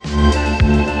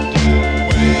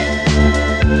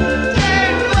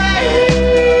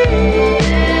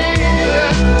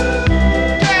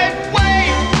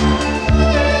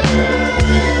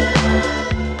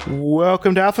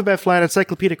welcome to Alphabet Flight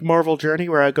Encyclopedic Marvel Journey,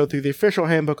 where I go through the official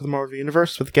handbook of the Marvel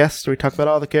Universe with guests. We talk about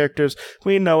all the characters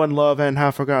we know and love and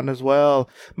have forgotten as well.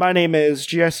 My name is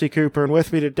Jesse Cooper, and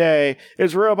with me today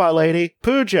is Robot Lady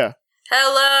Pooja.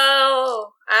 Hello,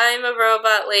 I'm a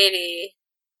robot lady.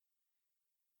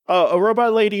 Oh, a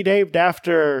robot lady named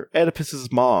after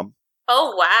Oedipus's mom.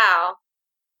 Oh, wow.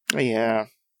 Yeah.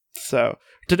 So,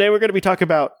 today we're going to be talking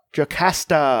about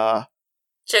Jocasta.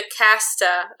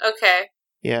 Jocasta, okay.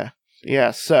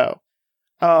 Yeah, so,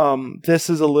 this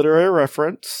is a literary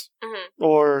reference,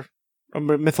 or a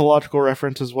mythological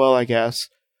reference as well, I guess.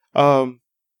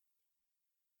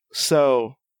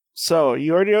 So,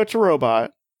 you already know it's a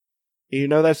robot. You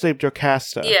know that's named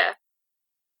Jocasta. Yeah.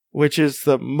 Which is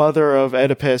the mother of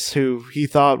Oedipus, who he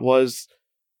thought was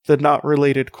the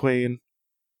not-related queen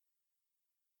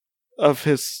of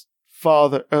his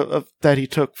father, that he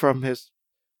took from his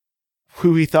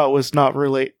who he thought was not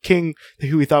king,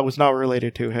 who he thought was not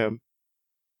related to him.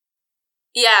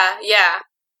 Yeah.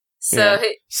 So, yeah.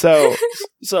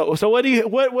 So what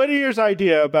are your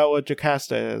idea about what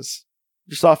Jocasta is?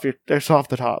 Just off the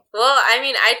top. Well, I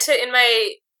mean,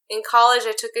 in college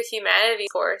I took a humanities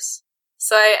course,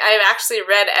 so I've actually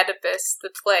read Oedipus the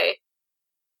play.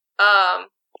 That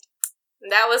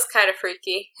was kind of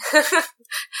freaky.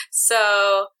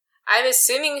 So I'm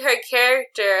assuming her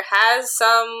character has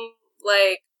some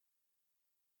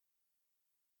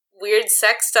weird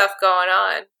sex stuff going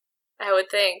on, I would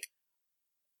think.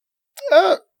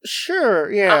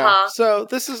 Sure, yeah. Uh-huh. So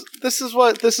this is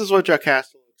what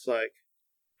Jocasta looks like.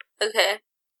 Okay.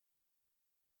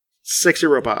 Sexy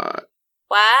robot.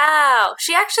 Wow.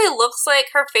 She actually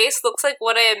her face looks like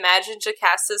what I imagined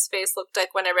Jocasta's face looked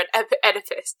like when I read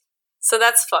Oedipus. So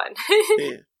that's fun.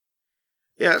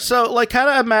 Yeah, so kind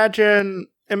of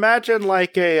imagine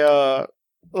like a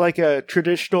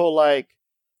traditional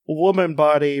woman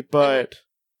body, but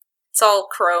it's all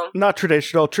chrome. Not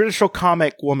traditional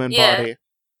comic woman body.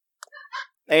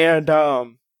 And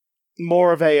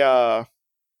more of a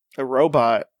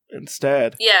robot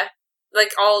instead. Yeah.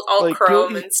 All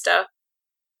chrome and stuff.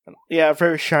 Yeah,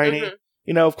 very shiny. Mm-hmm.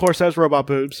 You know, of course has robot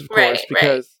boobs, of course,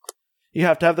 because you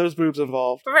have to have those boobs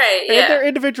involved. Right, and they're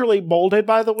individually molded,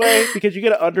 by the way, because you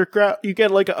get you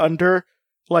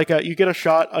get a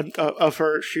shot of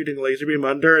her shooting laser beam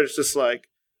under, and it's just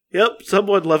yep,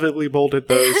 someone lovingly molded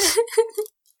those.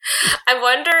 I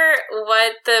wonder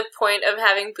what the point of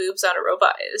having boobs on a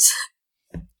robot is.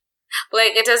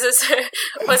 It doesn't.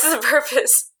 What's the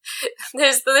purpose?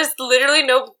 There's literally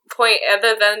no point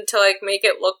other than to make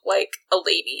it look like a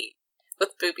lady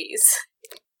with boobies.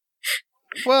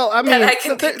 Well, I mean, I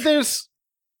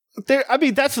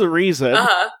mean, that's the reason.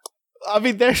 Uh-huh. I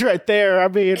mean, there's right there. I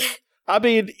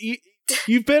mean,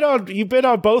 you've been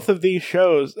on both of these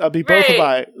shows. I mean,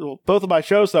 both of my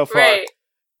shows so far. Right.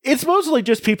 It's mostly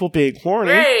just people being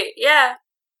horny. Right. Yeah.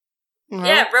 Uh-huh.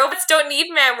 Yeah. Robots don't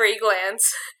need mammary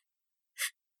glands.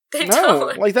 They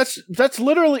don't. That's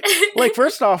literally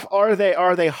first off, are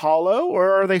they hollow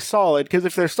or are they solid? Because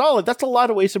if they're solid, that's a lot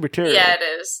of wasted material. Yeah, it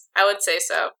is. I would say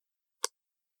so.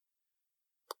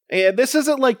 And this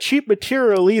isn't cheap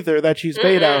material either that she's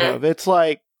made out of. It's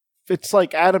like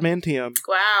adamantium.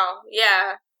 Wow.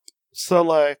 Yeah.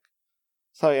 So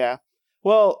yeah.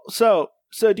 Well, so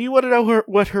do you want to know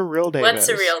what her real name is? What's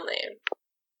her real name?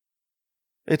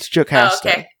 It's Jocasta. Oh,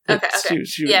 okay. Okay.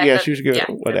 She was good.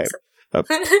 Whatever.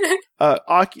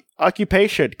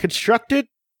 Occupation: constructed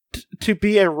to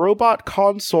be a robot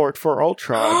consort for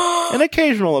Ultron, an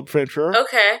occasional adventurer.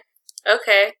 Okay.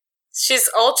 She's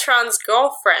Ultron's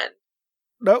girlfriend.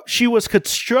 No, she was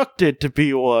constructed to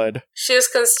be one. She was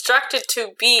constructed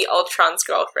to be Ultron's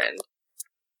girlfriend.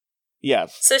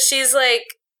 Yes. So she's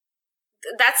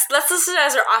let's listen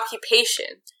as her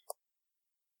occupation.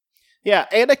 Yeah,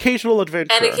 an occasional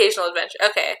adventure.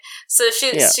 Okay. So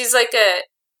she's like a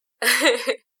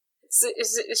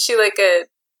is she like a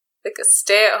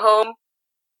stay-at-home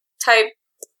type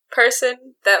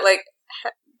person that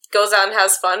goes out and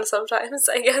has fun sometimes,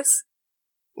 I guess.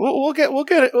 We'll get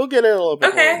it a little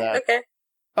bit more of that. Okay.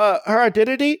 Her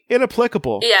identity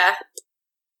inapplicable. Yeah.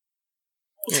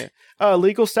 Yeah.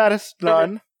 Legal status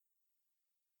none.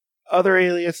 Other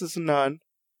aliases none.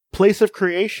 Place of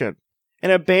creation: an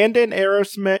abandoned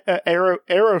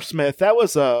Aerosmith. That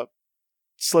was a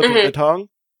slip of the tongue.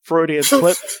 Freudian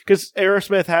slip, because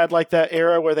Aerosmith had that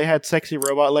era where they had sexy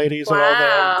robot ladies on all the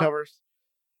album covers.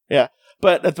 Yeah,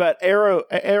 but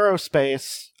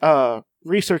Aerospace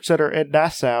Research Center in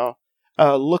Nassau,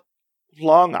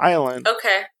 Long Island.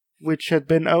 Okay. Which had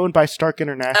been owned by Stark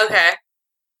International. Okay.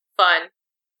 Fun.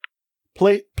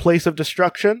 Place of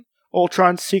destruction: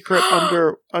 Ultron's secret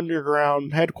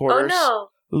underground headquarters, Oh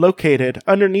located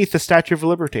underneath the Statue of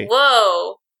Liberty. no!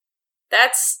 Whoa,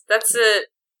 that's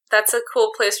a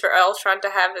cool place for Ultron to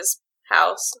have his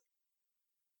house.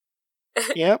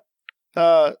 Yep.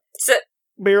 So,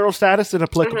 Marital status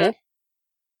inapplicable. Mhm.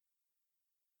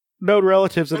 No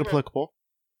relatives Mhm. inapplicable.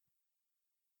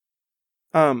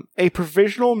 A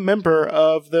provisional member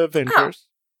of the Avengers.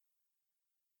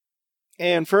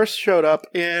 And first showed up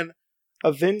in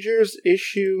Avengers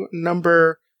issue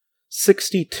number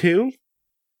 62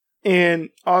 in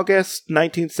August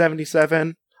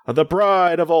 1977. The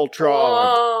Bride of Ultron.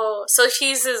 whoa! So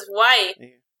she's his wife.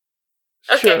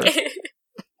 Sure.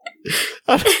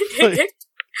 Okay.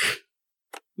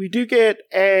 We do get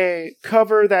a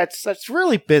cover that's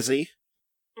really busy.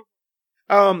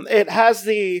 It has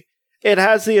the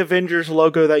Avengers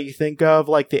logo that you think of,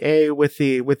 like the A with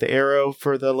the arrow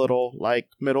for the little like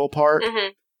middle part.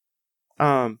 Mhm.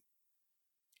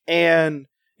 And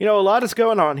a lot is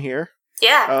going on here.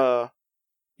 Yeah.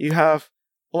 You have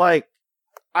like,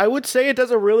 I would say it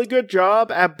does a really good job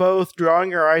at both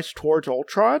drawing your eyes towards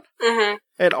Ultron Mhm.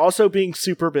 and also being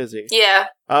super busy. Yeah.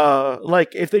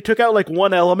 Like if they took out like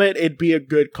one element, it'd be a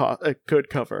good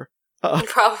cover.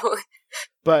 Probably.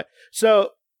 But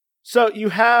so you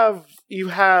have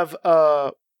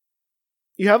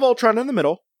Ultron in the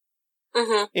middle,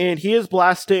 Mhm. and he is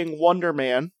blasting Wonder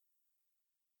Man.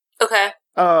 Okay.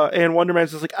 And Wonder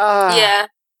Man's just like Yeah.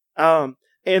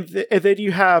 And then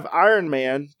you have Iron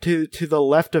Man to the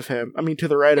left of him. I mean, to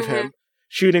the right of Mhm. him,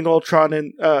 shooting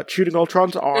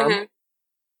Ultron's arm. Mhm.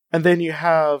 And then you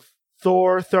have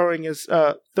Thor throwing his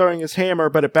hammer,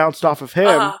 but it bounced off of him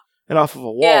Uh-huh. and off of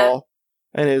a wall,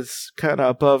 Yeah. and is kind of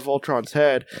above Ultron's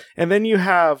head. And then you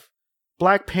have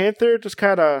Black Panther just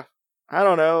kind of, I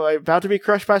don't know, about to be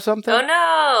crushed by something. Oh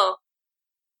no!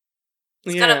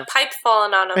 He's got a pipe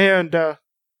falling on him. And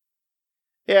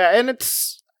and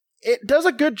it does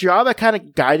a good job at kind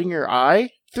of guiding your eye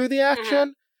through the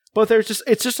action, but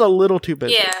it's just a little too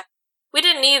busy. Yeah. We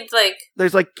didn't need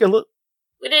There's like a little.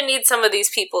 we didn't need some of these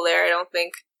people there, I don't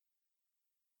think.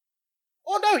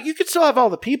 Well, no, you could still have all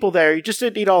the people there. You just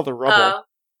didn't need all the rubble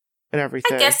and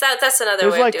everything. I guess that's another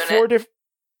There's way like of doing four it. different.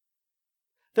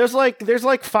 There's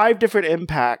like 5 different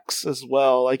impacts as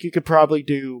well. Like you could probably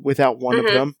do without one of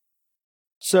Mhm. them.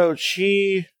 So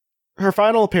her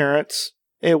final appearance,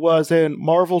 it was in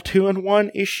Marvel 2-in-1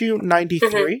 issue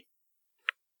 93.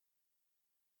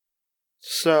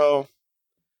 So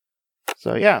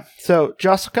yeah. So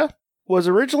Jessica was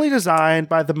originally designed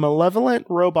by the malevolent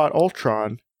robot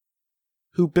Ultron,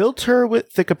 who built her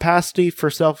with the capacity for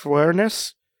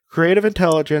self-awareness, creative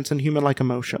intelligence, and human-like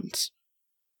emotions.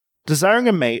 Desiring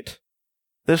a mate,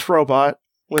 this robot,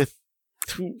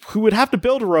 who would have to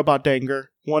build a robot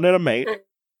danger, wanted a mate.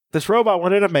 This robot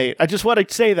wanted a mate. I just want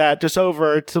to say that just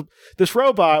over. This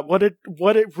robot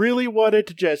really wanted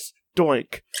to just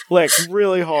doink, like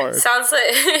really hard. Sounds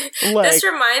like this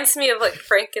reminds me of like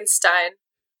Frankenstein,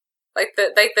 like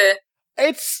the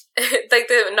it's like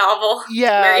the novel.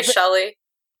 Yeah, Mary Shelley.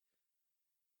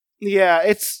 Yeah,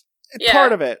 it's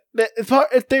part of it.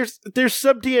 There's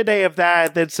some DNA of that,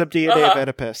 and then some DNA of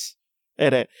Oedipus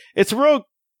in it. It's a real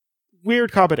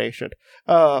weird combination.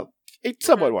 It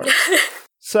somewhat works.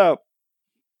 So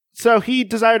he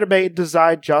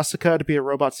desired Jessica to be a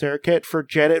robot surrogate for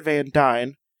Janet Van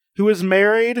Dyne, who was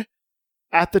married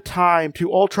at the time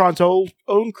to Ultron's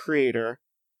own creator,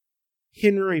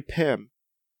 Henry Pym,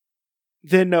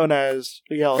 then known as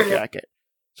Yellow Jacket.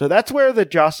 So that's where the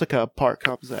Jessica part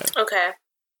comes in. Okay.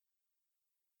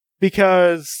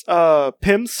 Because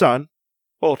Pym's son,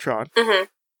 Ultron,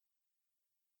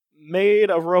 made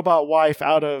a robot wife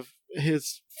out of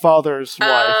his father's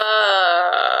wife.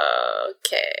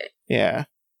 Okay. Yeah.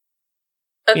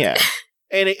 Okay. Yeah.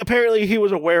 And apparently he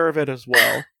was aware of it as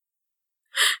well.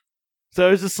 So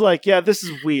it was just like, yeah, this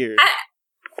is weird.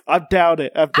 I'm down for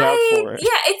it.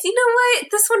 Yeah, it's, you know what?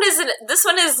 This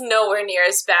one is nowhere near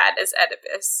as bad as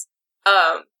Oedipus.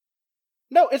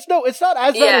 No, it's not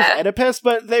as bad as Oedipus,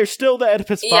 but there's still the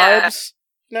Oedipus vibes.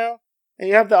 No, and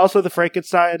you have also the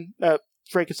Frankenstein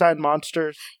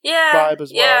monsters vibe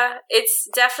as well. Yeah, it's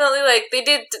definitely like they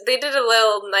did a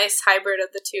little nice hybrid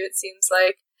of the two. It seems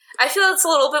like I feel it's a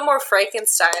little bit more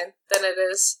Frankenstein than it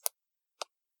is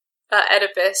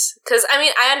Oedipus. Because I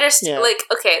mean, I understand. Yeah. Like,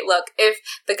 okay, look, if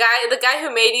the guy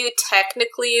who made you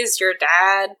technically is your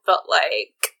dad, but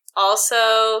like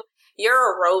also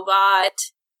you're a robot.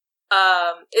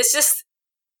 It's just.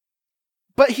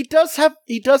 But he does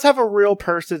have a real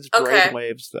person's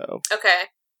brainwaves, though. Okay.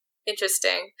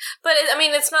 Interesting. But, I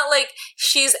mean, it's not like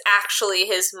she's actually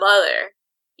his mother.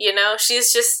 You know,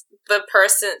 she's just the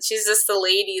person. She's just the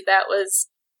lady that was.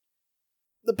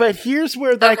 But here's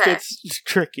where that gets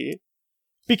tricky.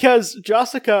 Because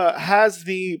Jessica has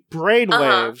the brain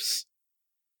waves.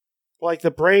 Like,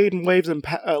 the brain waves and,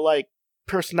 like,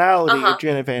 personality of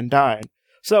Janet Van Dyne.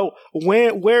 So,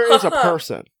 where is a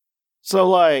person? So,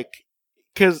 like,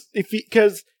 because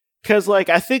like,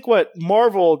 I think what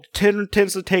Marvel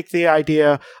tends to take the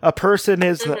idea, a person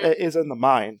is in the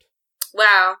mind.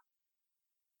 Wow.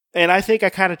 And I think I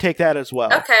kind of take that as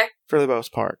well. Okay. For the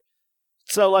most part.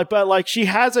 So, like, but, like, she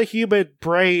has a human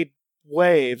brain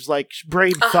waves, like,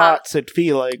 brain thoughts and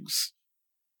feelings.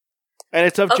 And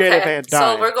it's of Janet Van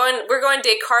Dyne. So we're going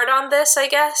Descartes on this, I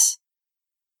guess?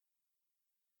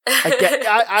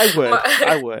 I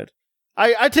would.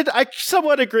 I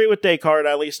somewhat agree with Descartes,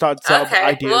 at least on some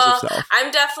ideas of self. I'm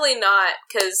definitely not,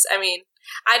 because, I mean,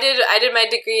 I did my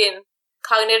degree in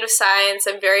cognitive science.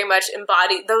 I'm very much the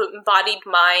embodied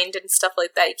mind and stuff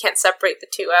like that. You can't separate the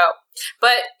two out.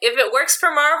 But if it works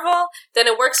for Marvel, then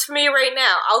it works for me right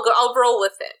now. I'll roll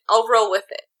with it.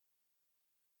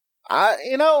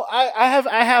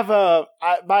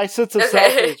 My sense of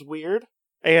self is weird,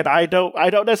 and I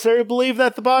don't necessarily believe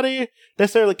that the body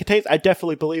necessarily contains. I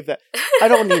definitely believe that. I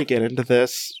don't need to get into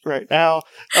this right now.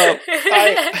 I'm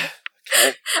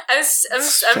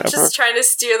just trying to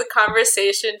steer the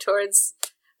conversation towards,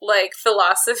 like,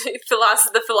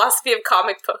 the philosophy of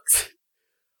comic books.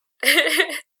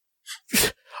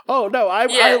 Oh no,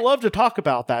 I love to talk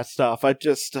about that stuff. I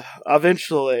just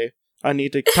eventually I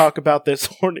need to talk about this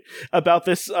horny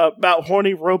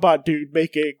robot dude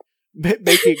making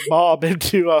Mom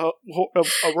into a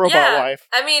robot wife.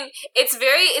 I mean, it's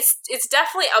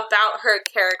definitely about her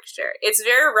character. It's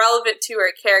very relevant to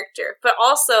her character, but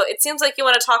also it seems like you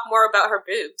want to talk more about her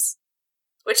boobs,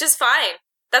 which is fine.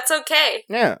 That's okay.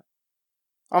 Yeah.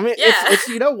 I mean, it's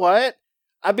you know what?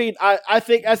 I mean, I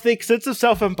think sense of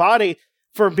self and body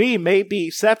for me may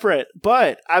be separate,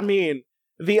 but I mean,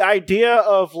 the idea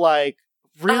of, like,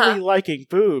 really liking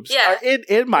boobs are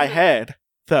in my head,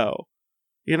 though.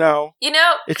 You know,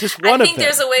 it's just one of them. I think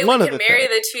there's a way we can marry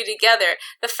the two together.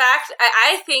 The fact,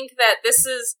 I think that this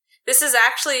is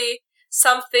actually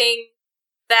something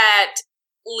that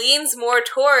leans more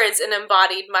towards an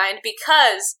embodied mind,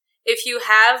 because if you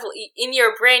have, in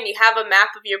your brain, you have a map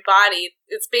of your body.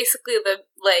 It's basically the,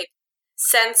 like,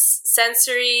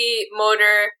 sensory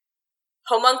motor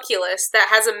homunculus that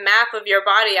has a map of your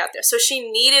body out there. So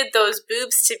she needed those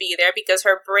boobs to be there because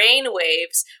her brain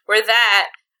waves were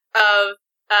that of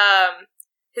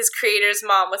his creator's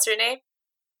mom. What's her name?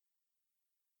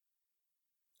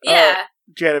 Yeah.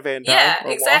 Janet Van Dyne. Yeah,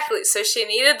 exactly. Wasp. So she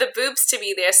needed the boobs to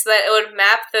be there so that it would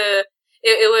map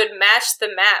it would match the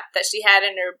map that she had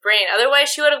in her brain. Otherwise,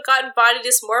 she would have gotten body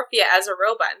dysmorphia as a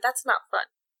robot, and that's not fun.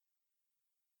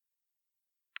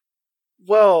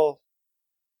 Well,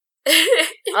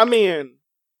 I mean,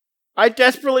 I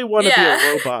desperately want to be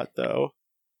a robot, though.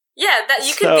 Yeah, that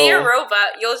you can be a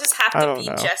robot. You'll just have to be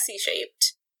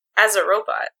Jessie-shaped as a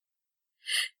robot.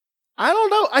 I don't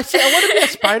know. I want to be a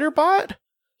spider bot.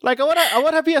 Like, I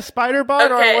want to be a spider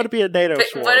bot, or I want to be a NATO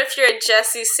swarm. What if you're a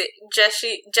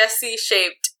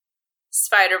Jessie-shaped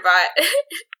spider bot?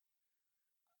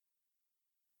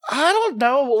 I don't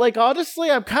know. Like, honestly,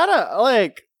 I'm kind of,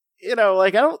 like,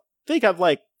 like, I don't think I'm,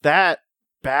 like, that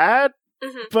bad.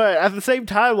 Mm-hmm. But at the same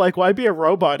time, like, why be a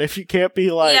robot if you can't be,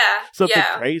 like, something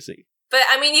crazy? But,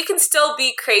 I mean, you can still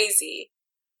be crazy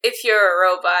if you're a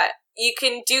robot. You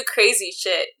can do crazy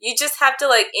shit. You just have to,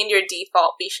 like, in your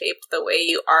default, be shaped the way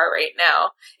you are right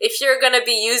now. If you're gonna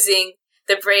be using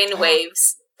the brain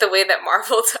waves the way that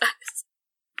Marvel does.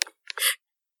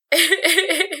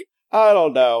 I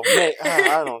don't know.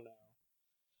 I don't know.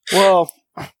 Well,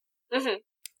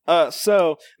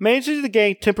 so, managing to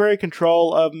gain temporary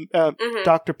control of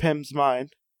Dr. Pym's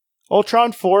mind,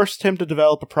 Ultron forced him to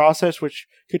develop a process which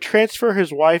could transfer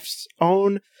his wife's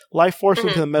own life force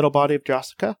into the metal body of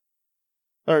Jessica.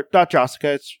 Or, not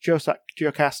Jessica, it's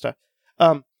Jocasta.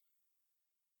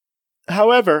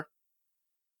 However,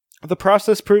 the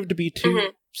process proved to be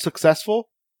too successful.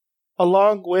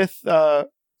 Along with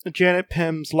Janet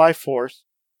Pym's life force,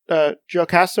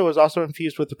 Jocasta was also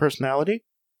infused with the personality,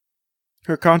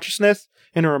 her consciousness,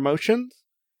 and her emotions.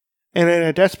 And in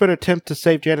a desperate attempt to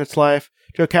save Janet's life,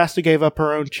 Jocasta gave up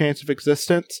her own chance of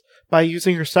existence by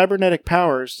using her cybernetic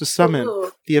powers to summon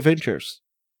the Avengers.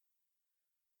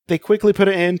 They quickly put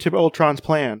an end to Ultron's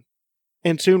plan,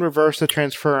 and soon reversed the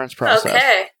transference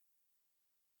process.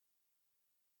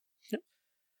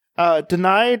 Okay.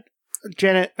 Denied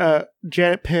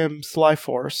Janet Pym's life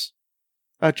force,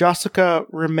 Jessica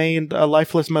remained a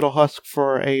lifeless metal husk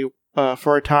for a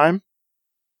time.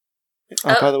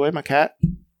 By the way, my cat.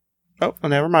 Oh,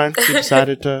 never mind. He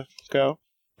decided to go.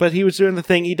 But he was doing the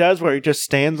thing he does where he just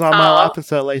stands on my lap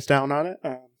instead of lays down on it.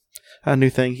 A new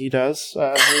thing he does.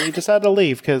 He just had to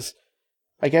leave because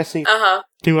I guess he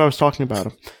knew I was talking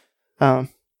about him.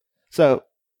 So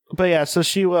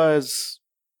she was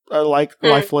a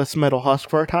lifeless metal husk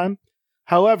for a time.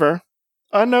 However,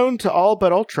 unknown to all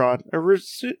but Ultron, a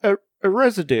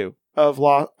residue of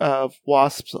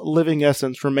Wasp's living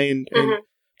essence remained in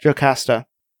Jocasta.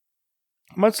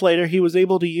 Months later, he was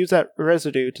able to use that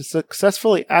residue to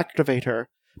successfully activate her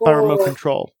by remote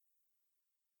control.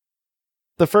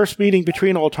 The first meeting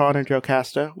between Ultron and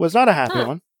Jocasta was not a happy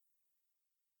one.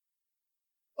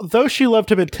 Though she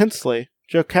loved him intensely,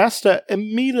 Jocasta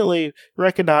immediately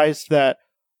recognized that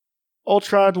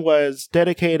Ultron was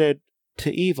dedicated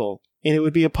to evil, and it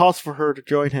would be impossible for her to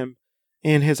join him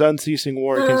in his unceasing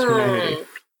war against humanity.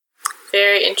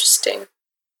 Very interesting.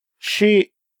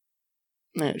 She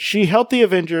helped the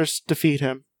Avengers defeat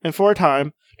him, and for a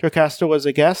time, Jocasta was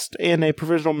a guest and a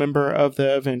provisional member of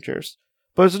the Avengers,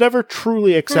 but was never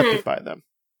truly accepted by them.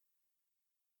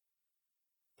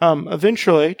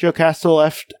 Eventually, Jocasta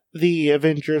left the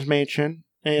Avengers mansion,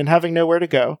 and having nowhere to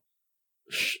go,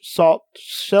 sought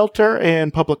shelter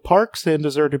in public parks and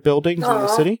deserted buildings in the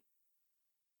city.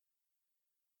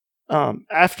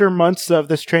 After months of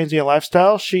this transient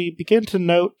lifestyle, she began to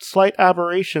note slight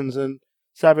aberrations in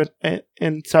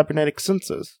cybernetic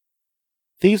senses.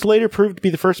 These later proved to be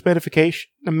the first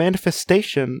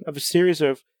manifestation of a series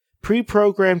of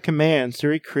pre-programmed commands to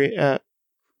recreate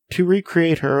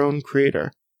her own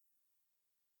creator.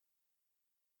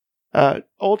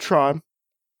 Ultron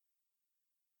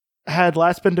had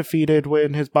last been defeated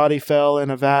when his body fell in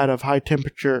a vat of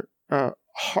high-temperature,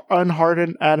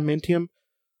 unhardened adamantium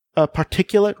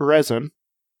particulate resin.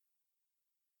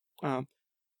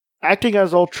 Acting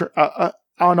as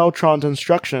on Ultron's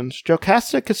instructions,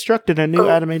 Jocasta constructed a new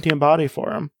adamantium body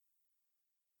for him.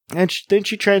 And then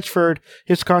she transferred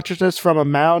his consciousness from a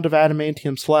mound of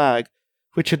adamantium slag,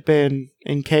 which had been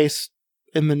encased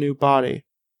in the new body,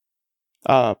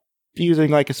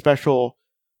 using a special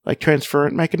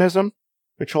transferent mechanism,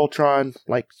 which Ultron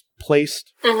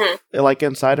placed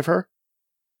inside of her.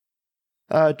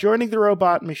 Joining the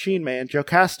robot Machine Man,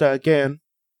 Jocasta again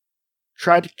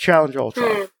tried to challenge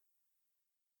Ultron.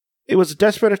 It was a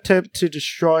desperate attempt to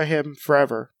destroy him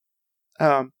forever.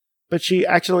 But she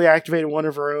actually activated one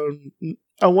of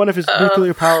his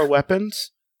nuclear power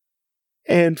weapons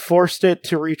and forced it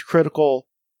to reach critical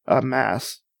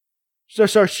mass. She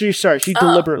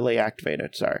deliberately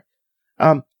activated.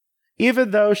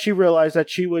 Even though she realized that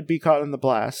she would be caught in the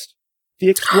blast, the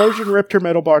explosion ripped her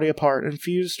metal body apart and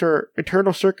fused her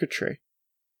internal circuitry.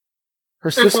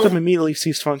 Her system immediately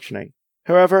ceased functioning.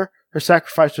 However, her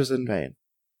sacrifice was in vain.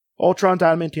 Ultron's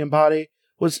adamantium body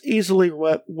was easily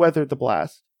weathered the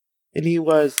blast, and he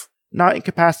was not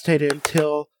incapacitated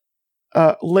until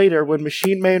later when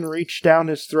Machine Man reached down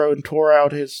his throat and tore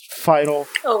out his final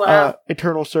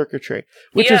internal circuitry,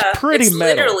 which is pretty it's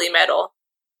metal. Literally metal.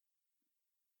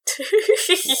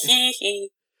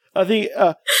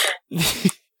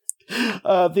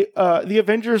 The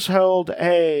Avengers held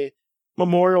a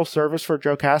memorial service for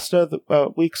Jocasta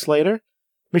weeks later.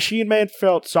 Machine Man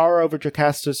felt sorrow over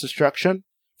Jocasta's destruction,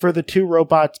 for the two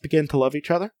robots began to love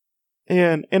each other.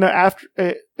 And in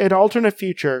an alternate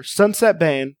future, Sunset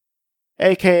Bane,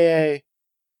 aka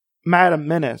Madam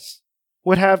Menace,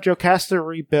 would have Jocasta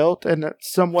rebuilt in a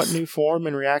somewhat new form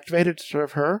and reactivated to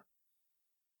serve her.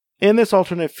 In this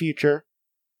alternate future,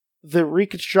 the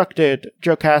reconstructed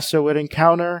Jocasta would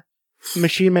encounter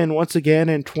Machine Man once again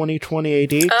in 2020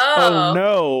 AD. Oh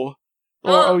no!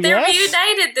 Well, they're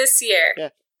reunited this year.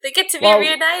 Yeah. They get to be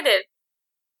reunited.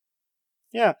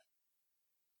 Yeah.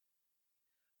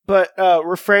 But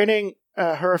refraining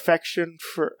her affection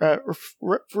for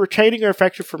retaining her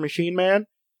affection for Machine Man,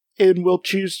 and will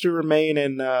choose to remain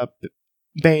in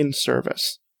Bane's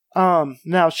service.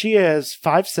 Now she is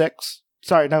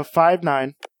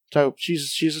 5'9". So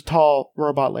she's a tall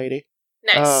robot lady.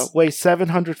 Nice. Weighs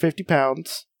 750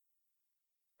 pounds.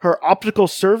 Her optical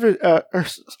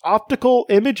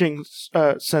imaging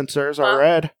sensors are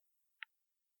red.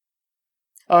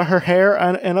 Her hair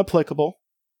inapplicable.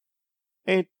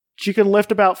 And she can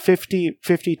lift about 50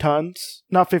 tons.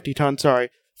 Not 50 tons, sorry.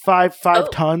 5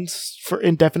 tons for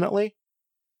indefinitely.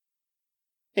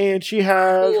 And she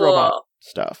has robot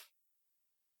stuff.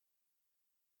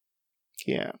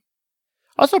 Yeah.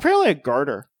 Also, apparently a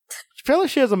garter. Apparently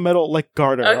she has a metal,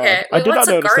 garter. Okay. I did not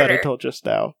notice garter? that until just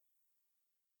now.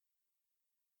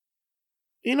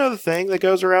 You know the thing that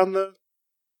goes around the...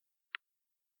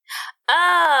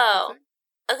 Oh.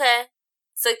 Okay.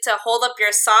 It's like to hold up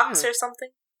your socks or something.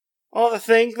 All the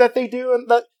things that they do and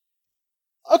that.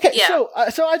 Okay, Yeah.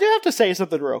 so I do have to say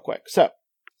something real quick. So,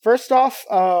 first off,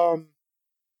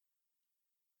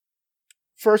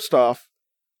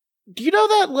 do you know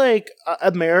that like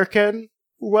American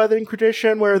wedding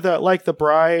tradition where the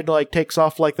bride like takes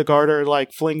off like the garter,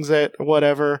 like flings it or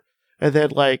whatever, and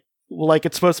then like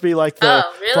it's supposed to be like the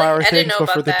really? flower I didn't things, know but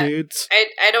for about the that. dudes.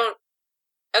 I don't.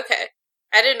 Okay,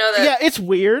 I didn't know that. Yeah, it's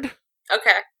weird.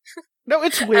 Okay. No,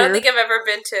 it's I weird. don't think I've ever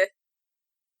been to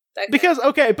that. Because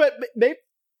okay, but they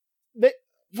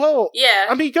well, yeah.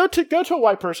 I mean, go to a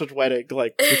white person's wedding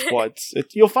like just once.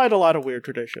 You'll find a lot of weird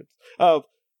traditions.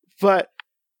 But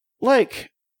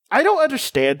like, I don't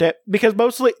understand it because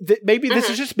mostly maybe this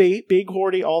is just me being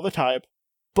horny all the time,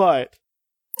 but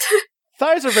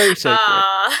thighs are very sacred.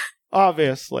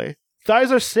 Obviously,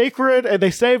 thighs are sacred and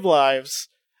they save lives.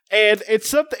 And it's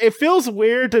something. It feels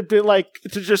weird to be like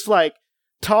to just like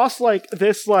toss like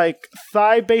this like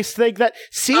thigh-based thing that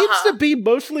seems to be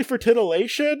mostly for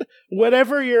titillation.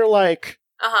 Whenever you're like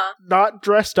not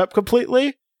dressed up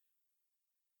completely,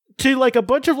 to like a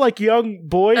bunch of like young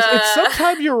boys, and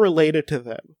sometimes you're related to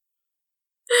them.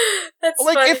 That's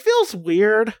like funny. It feels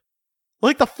weird.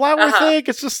 Like the flower thing,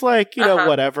 it's just like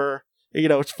whatever.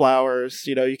 It's flowers.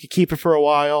 You can keep it for a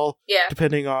while,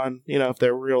 depending on if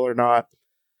they're real or not.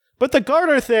 But the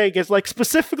garter thing is like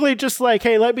specifically just like,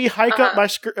 hey, let me hike up my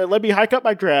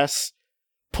dress,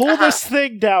 pull this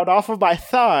thing down off of my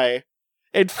thigh,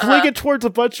 and fling it towards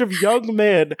a bunch of young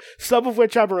men, some of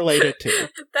which I'm related to.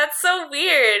 That's so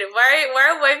weird. Why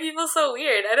are white people so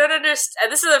weird? I don't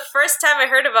understand. This is the first time I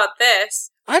heard about this.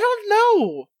 I don't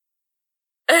know.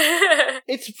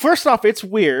 First off, it's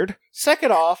weird.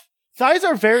 Second off, thighs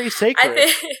are very sacred.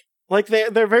 Like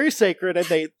they're very sacred, and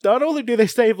they not only do they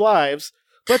save lives,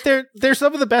 but they're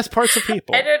some of the best parts of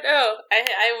people. I don't know.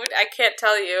 I can't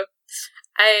tell you.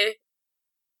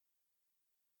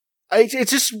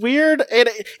 It's just weird, and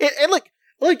is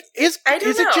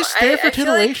it just there for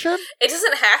titillation? Like it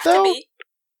doesn't have to be.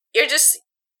 You're just.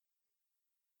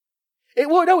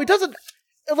 No, it doesn't.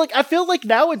 Like I feel like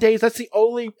nowadays that's the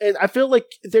only. I feel like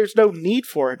there's no need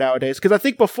for it nowadays because I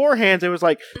think beforehand it was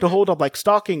like to hold up like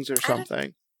stockings or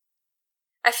something.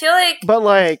 I feel like, but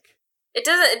like. It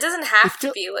doesn't have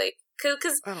to be like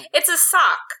because it's a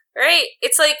sock, right?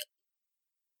 It's like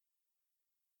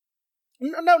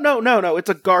no. It's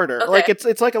a garter. Okay. Like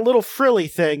it's like a little frilly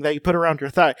thing that you put around your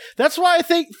thigh. That's why I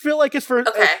feel like it's for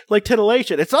like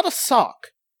titillation. It's not a sock.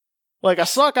 Like a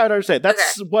sock, I would understand.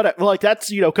 That's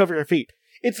that's cover your feet.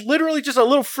 It's literally just a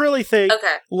little frilly thing,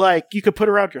 like you could put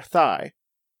around your thigh.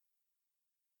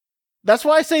 That's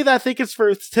why I say that I think it's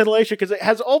for titillation because it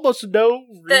has almost no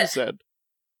reason.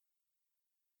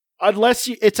 Unless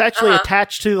it's actually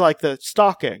attached to, like, the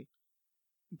stocking.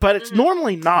 But it's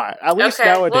normally not. At least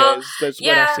nowadays, that's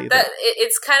what I see.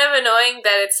 It's kind of annoying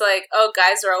that it's like, oh,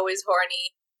 guys are always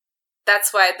horny.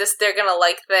 That's why they're gonna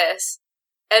like this.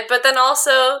 But then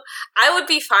also, I would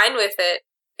be fine with it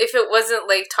if it wasn't,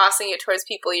 like, tossing it towards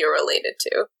people you're related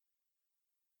to.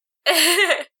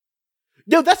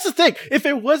 No, that's the thing. If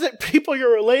it wasn't people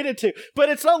you're related to, but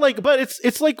it's not like, but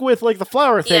it's like with like the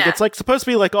flower thing. It's like supposed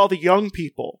to be like all the young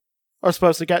people are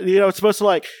supposed to get. It's supposed to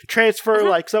like transfer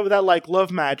like some of that like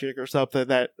love magic or something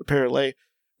that apparently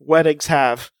weddings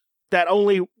have that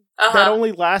only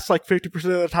lasts like 50% of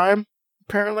the time.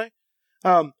 Apparently,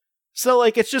 so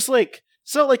like it's just like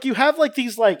you have like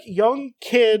these like young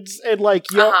kids and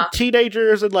like young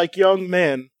teenagers and like young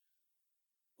men.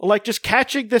 Like, just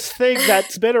catching this thing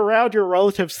that's been around your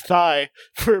relative's thigh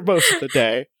for most of the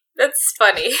day. That's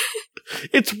funny.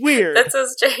 It's weird. That's so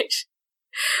strange.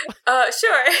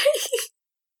 Sure.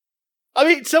 I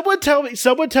mean, someone tell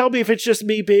me if it's just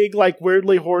me being, like,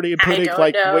 weirdly horny and putting,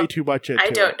 like, way too much into it.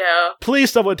 I don't know. Please,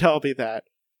 someone tell me that.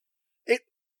 Do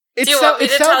you want me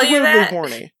to tell you weirdly that?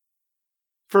 horny.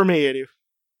 For me, anyway.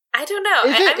 I don't know.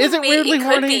 Is it weirdly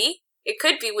horny? It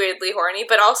could be weirdly horny,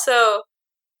 but also...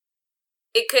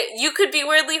 You could be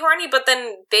weirdly horny, but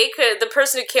then the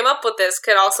person who came up with this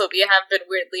could also have been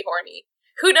weirdly horny.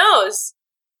 Who knows?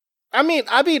 I mean,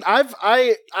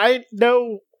 I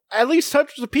know at least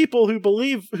hundreds of people who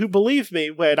believe me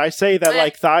when I say that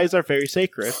like thighs are very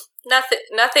sacred.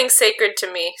 Nothing's sacred to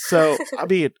me. So I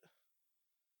mean,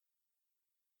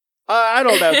 I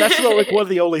don't know. That's like one of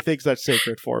the only things that's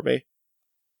sacred for me.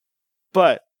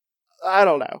 But I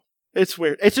don't know. It's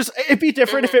weird. It's just it'd be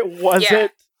different if it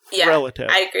wasn't. Yeah, relative.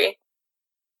 I agree.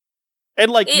 And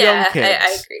like young kids.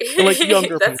 I agree. And, like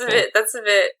younger that's people.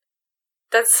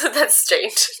 That's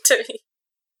strange to me.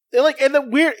 Like, and the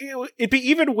weird, it'd be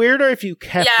even weirder if you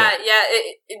kept it. Yeah,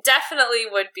 it definitely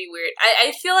would be weird.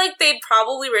 I feel like they'd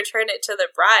probably return it to the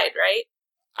bride, right?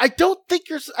 I don't think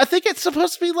I think it's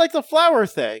supposed to be like the flower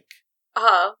thing.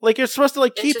 Like, you're supposed to,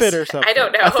 like, keep it or something. I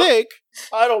don't know.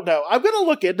 I don't know. I'm gonna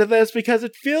look into this because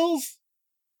it feels...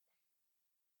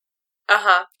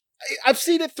 I've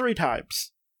seen it 3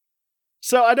 times.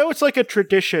 So I know it's like a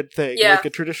tradition thing. Yeah. Like a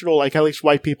traditional, like, at least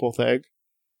white people thing.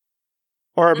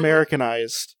 Or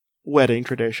Americanized wedding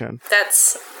tradition.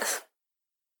 That's...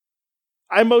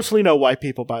 I mostly know white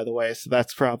people, by the way, so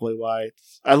that's probably why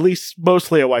it's at least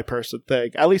mostly a white person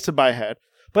thing, at least in my head.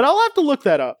 But I'll have to look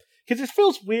that up, because it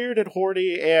feels weird and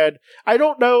horny, and I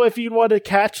don't know if you'd want to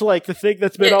catch, like, the thing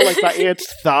that's been on, like, my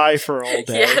aunt's thigh for all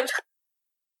day. Yeah.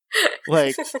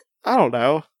 Like, I don't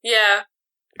know. Yeah.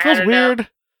 It feels weird.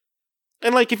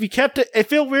 And, like, if you kept it, it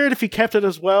feels weird if you kept it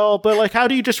as well, but, like, how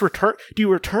do you just return? Do you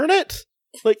return it?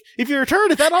 Like, if you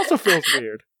return it, that also feels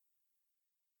weird.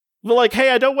 But, like, hey,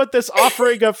 I don't want this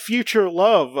offering of future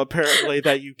love, apparently,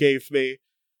 that you gave me.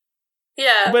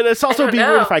 Yeah. But it's also be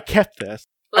weird if I kept this.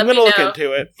 I'm gonna look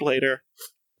into it later.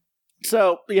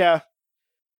 So, yeah.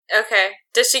 Okay.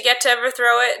 Does she get to ever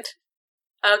throw it?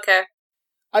 Okay.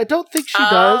 I don't think she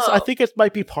does. I think it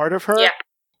might be part of her. Yeah.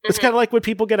 It's kind of like when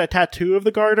people get a tattoo of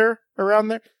the garter around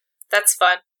there. That's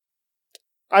fun.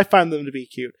 I find them to be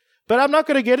cute. But I'm not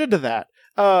gonna get into that.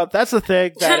 That's the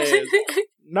thing that is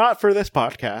not for this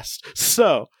podcast.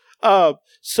 So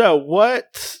what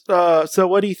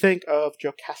do you think of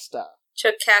Jocasta?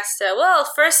 Jocasta. Well,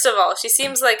 first of all, she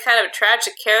seems like kind of a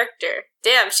tragic character.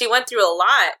 Damn, she went through a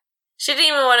lot. She didn't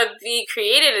even want to be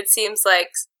created, it seems like.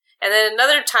 And then in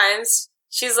other times,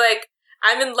 she's like,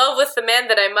 I'm in love with the man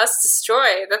that I must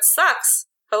destroy. That sucks.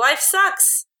 Her life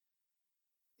sucks.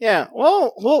 Yeah,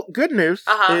 well, good news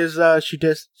is she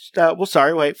just. Well,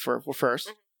 sorry, wait for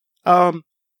first.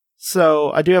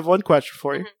 So I do have one question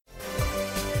for you.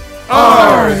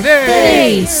 Are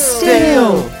they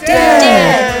still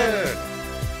dead?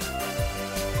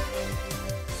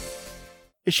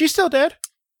 Is she still dead?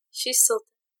 She's still.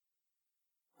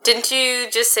 Didn't you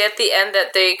just say at the end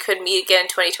that they could meet again in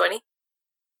 2020?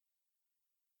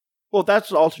 Well, that's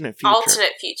an alternate future.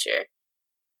 Alternate future.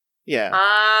 Yeah.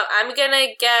 I'm gonna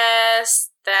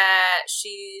guess that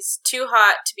she's too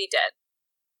hot to be dead.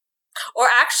 Or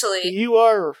actually... You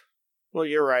are... Well,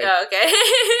 you're right. Oh, okay.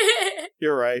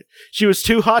 You're right. She was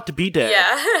too hot to be dead.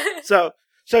 Yeah.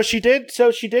 So she did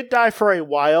die for a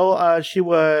while. She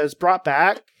was brought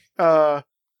back.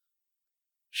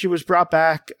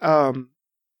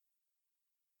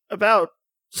 About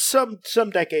some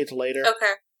decades later.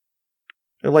 Okay.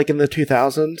 Like in the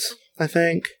 2000s, I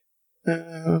think.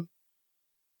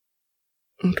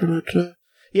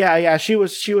 Yeah, she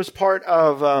was part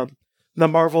of the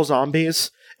Marvel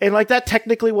Zombies. And like that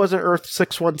technically wasn't Earth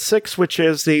 616, which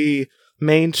is the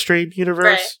mainstream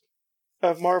universe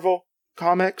of Marvel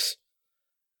comics.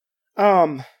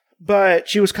 But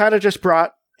she was kind of just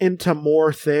brought into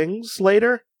more things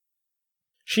later.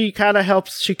 She kind of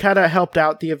helped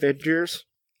out the Avengers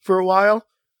for a while.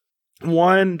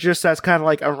 One just as kind of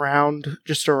like around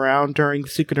during the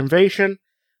Secret Invasion,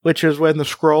 which is when the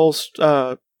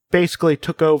Skrulls basically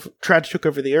tried to take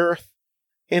over the Earth.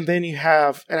 And then you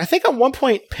have, and I think at one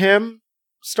point Pym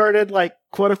started like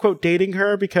quote unquote dating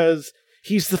her because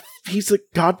he's the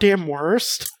goddamn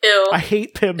worst. Ew. I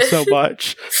hate Pym so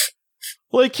much.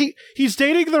 Like he's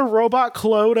dating the robot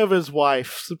clone of his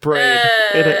wife's brain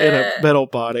in a metal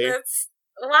body.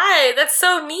 Why? That's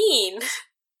so mean.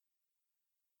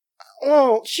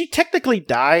 Well, she technically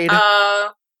died.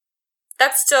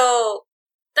 That still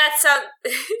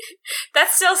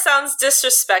sounds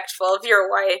disrespectful of your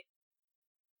wife.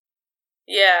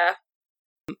 Yeah.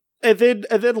 And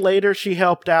then later she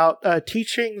helped out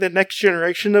teaching the next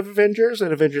generation of Avengers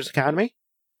at Avengers Academy.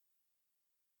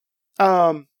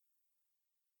 And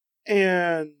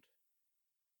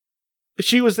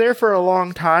she was there for a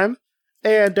long time.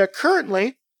 And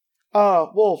currently,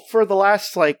 for the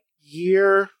last like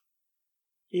year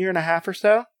and a half or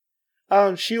so,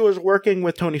 she was working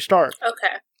with Tony Stark.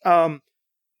 Okay.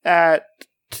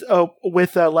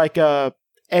 With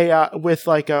AI, with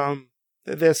like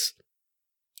this,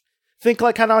 think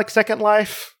like kind of like Second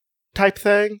Life type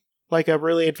thing, like a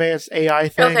really advanced AI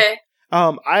thing. Okay.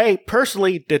 I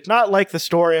personally did not like the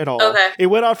story at all. Okay. It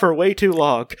went on for way too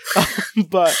long.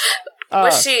 But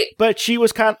was she? But she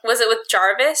was Was it with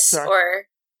Jarvis Sorry. or?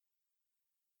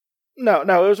 No,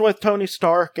 it was with Tony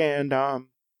Stark and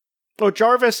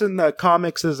Jarvis in the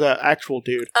comics is an actual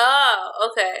dude.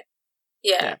 Oh, okay.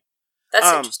 Yeah.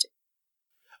 That's interesting.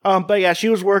 But yeah, she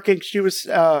was working.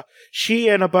 She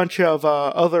and a bunch of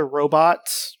other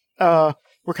robots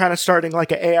we're kind of starting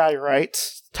like an AI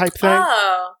rights type thing.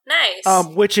 Oh, nice.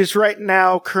 Which is right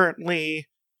now currently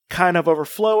kind of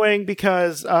overflowing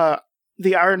because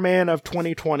the Iron Man of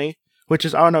 2020, which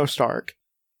is Arno Stark,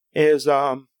 is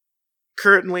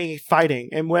currently fighting.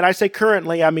 And when I say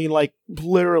currently, I mean like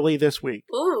literally this week.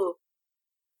 Ooh.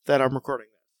 That I'm recording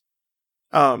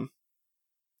this.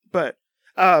 But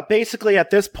basically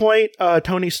at this point,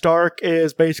 Tony Stark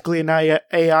is basically an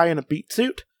AI in a beat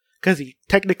suit because he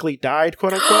technically died,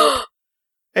 quote unquote.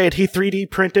 And he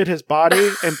 3D printed his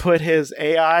body and put his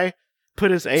AI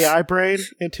brain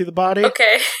into the body.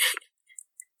 Okay.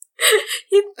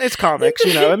 It's comics,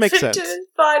 it makes sense. His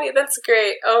body, that's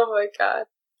great. Oh my god.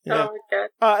 Yeah. Oh my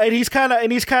god. And he's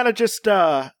kind of just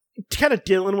kind of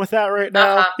dealing with that right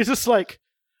now. Uh-huh. He's just like,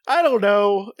 I don't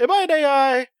know. Am I an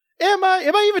AI? Am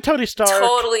I even Tony Stark?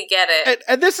 Totally get it.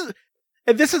 And this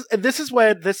is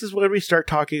when we start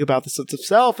talking about the sense of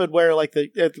self and where like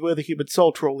where the human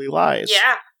soul truly lies.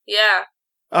 Yeah.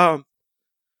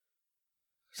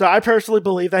 So I personally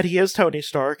believe that he is Tony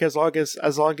Stark as long as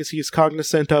he's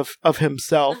cognizant of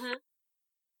himself. Mm-hmm.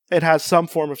 It has some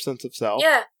form of sense of self.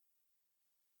 Yeah.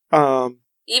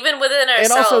 Even within ourselves.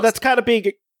 And also that's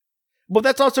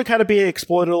also kind of being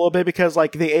exploited a little bit because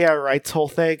like the AI rights whole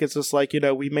thing is just like,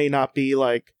 we may not be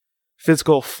like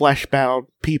physical flesh-bound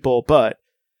people, but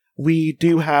we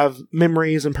do have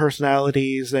memories and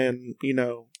personalities and,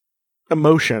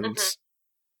 emotions. Mm-hmm.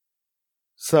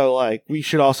 So like we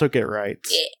should also get rights.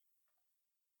 Yeah.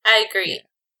 I agree. Yeah.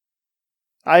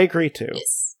 I agree too.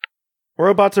 Yes.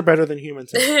 Robots are better than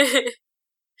humans.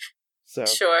 So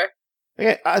sure.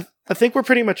 Okay, I think we're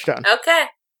pretty much done. Okay.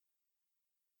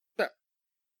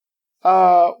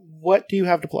 What do you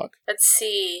have to plug? Let's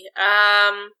see.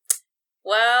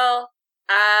 Well,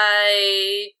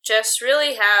 I just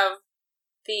really have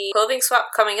the clothing swap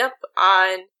coming up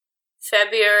on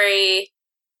February.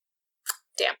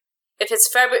 Damn. If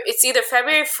it's either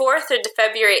February 4th or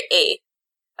February 8th.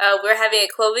 We're having a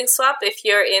clothing swap if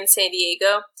you're in San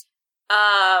Diego.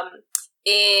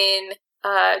 In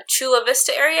Chula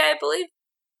Vista area, I believe.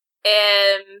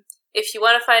 And if you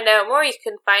want to find out more, you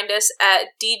can find us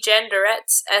at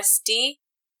Degenderettes SD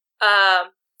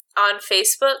on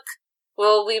Facebook.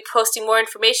 We'll be posting more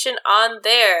information on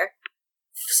there.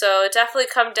 So definitely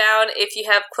come down if you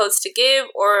have clothes to give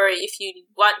or if you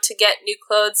want to get new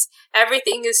clothes.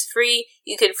 Everything is free.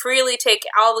 You can freely take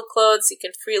all the clothes. You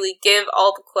can freely give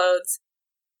all the clothes.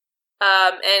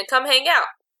 And come hang out.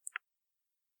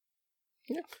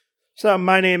 Yeah. So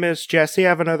my name is Jesse. I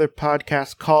have another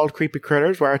podcast called Creepy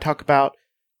Critters where I talk about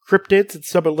cryptids in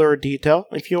some allure detail.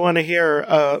 If you want to hear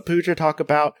Pooja talk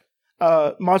about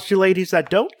monster ladies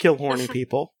that don't kill horny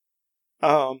people,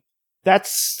 I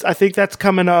think that's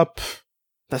coming up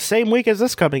the same week as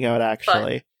this coming out,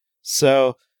 actually. Fun.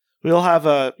 So you'll have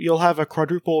a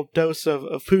quadruple dose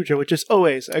of Pooja, which is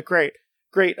always a great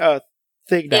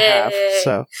thing to have.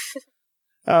 So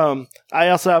I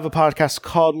also have a podcast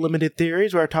called Limited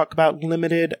Theories where I talk about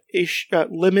limited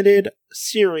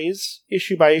series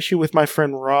issue by issue with my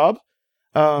friend Rob.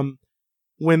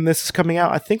 When this is coming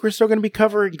out, I think we're still going to be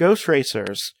covering Ghost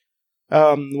Racers,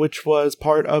 which was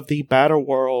part of the Battle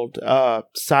World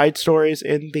side stories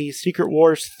in the Secret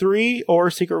Wars 3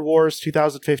 or Secret Wars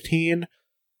 2015,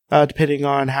 depending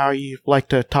on how you like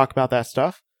to talk about that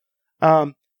stuff.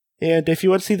 And if you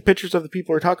want to see the pictures of the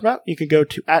people we're talking about, you can go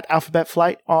to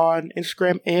 @AlphabetFlight on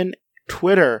Instagram and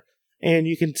Twitter. And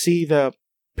you can see the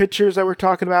pictures that we're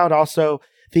talking about, also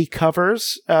the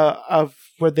covers of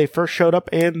where they first showed up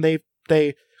and they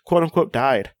quote unquote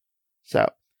died. So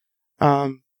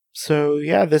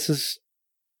yeah, this is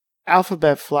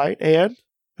Alphabet Flight and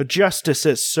justice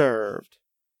is served.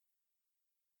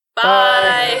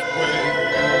 Bye.